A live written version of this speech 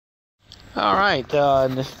Alright,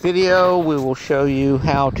 in this video we will show you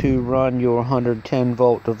how to run your 110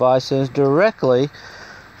 volt devices directly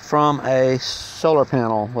from a solar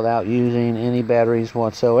panel without using any batteries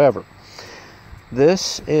whatsoever.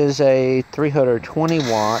 This is a 320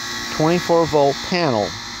 watt 24 volt panel.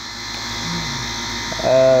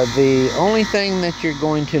 The only thing that you're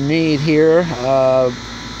going to need here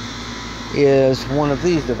is one of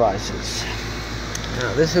these devices.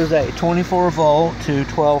 Now, this is a 24 volt to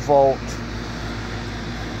 12 volt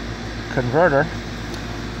converter.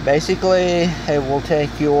 Basically, it will take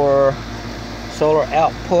your solar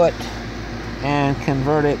output and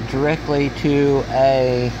convert it directly to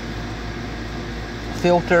a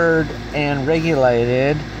filtered and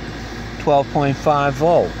regulated 12.5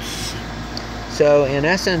 volts. So in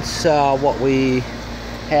essence, what we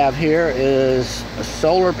have here is a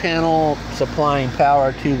solar panel supplying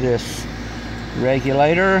power to this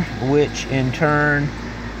regulator, which in turn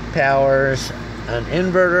powers an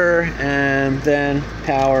inverter and then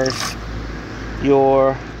powers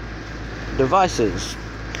your devices.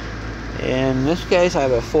 In this case, I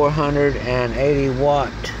have a 480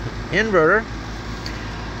 watt inverter.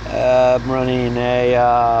 I'm running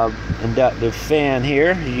a inductive fan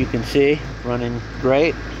here, as you can see, running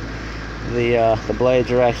great. The blades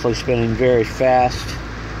are actually spinning very fast.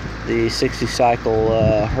 The 60 cycle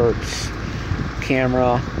hertz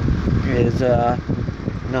camera is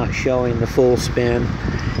not showing the full spin.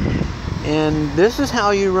 And this is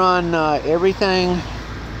how you run everything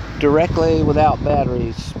directly without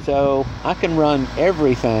batteries. So I can run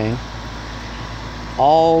everything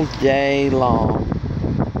all day long.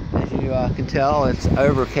 As you can tell, it's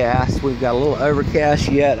overcast. We've got a little overcast,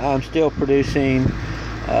 yet I'm still producing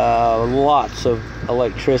lots of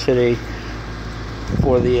electricity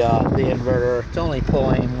for the inverter. It's only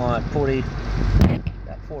pulling what,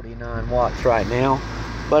 49 watts right now.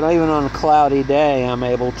 But even on a cloudy day, I'm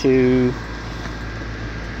able to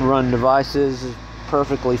run devices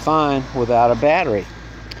perfectly fine without a battery.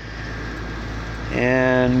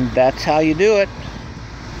 And that's how you do it.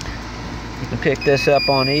 You can pick this up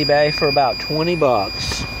on eBay for about 20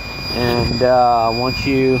 bucks. And once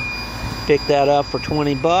you pick that up for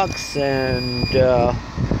 20 bucks, and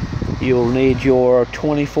you'll need your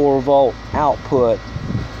 24 volt output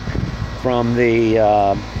from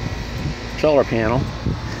the solar panel.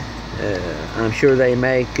 I'm sure they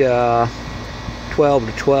make 12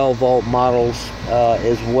 to 12 volt models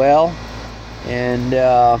as well, and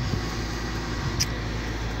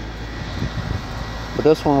but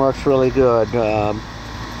this one works really good.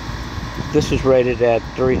 This is rated at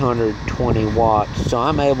 320 watts, so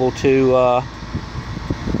I'm able to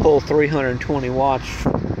pull 320 watts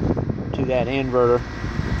to that inverter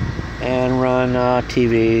and run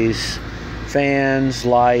TVs, fans,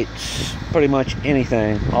 lights, pretty much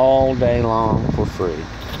anything all day long for free.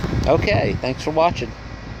 Okay, thanks for watching.